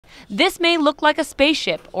This may look like a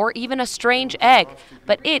spaceship or even a strange egg,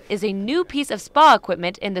 but it is a new piece of spa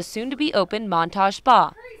equipment in the soon-to-be-open Montage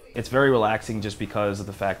Spa. It's very relaxing just because of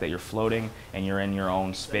the fact that you're floating and you're in your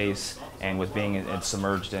own space, and with being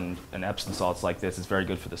submerged in Epsom salts like this, it's very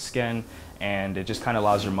good for the skin, and it just kind of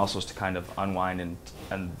allows your muscles to kind of unwind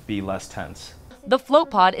and be less tense. The float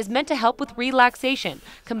pod is meant to help with relaxation,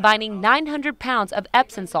 combining 900 pounds of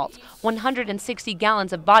Epsom salts, 160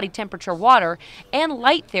 gallons of body temperature water, and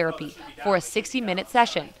light therapy for a 60-minute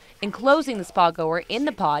session, enclosing the spa goer in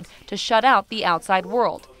the pod to shut out the outside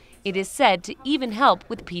world. It is said to even help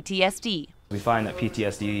with PTSD. We find that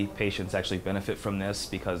PTSD patients actually benefit from this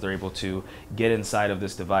because they're able to get inside of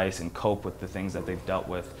this device and cope with the things that they've dealt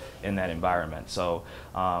with in that environment. So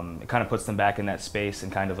it kind of puts them back in that space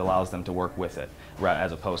and kind of allows them to work with it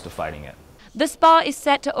as opposed to fighting it. The spa is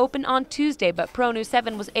set to open on Tuesday, but Pronews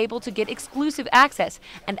 7 was able to get exclusive access,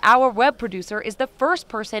 and our web producer is the first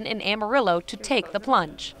person in Amarillo to take the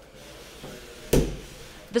plunge.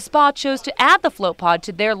 The spa chose to add the float pod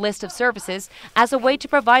to their list of services as a way to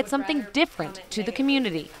provide something different to the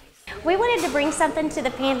community. We wanted to bring something to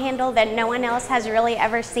the Panhandle that no one else has really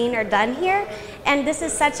ever seen or done here, and this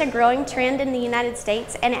is such a growing trend in the United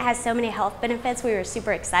States, and it has so many health benefits. We were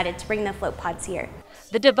super excited to bring the float pods here.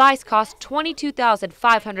 The device costs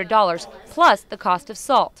 $22,500 plus the cost of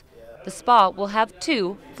salt. The spa will have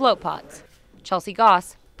 2 float pods. Chelsea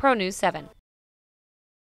Goss, Pronews 7.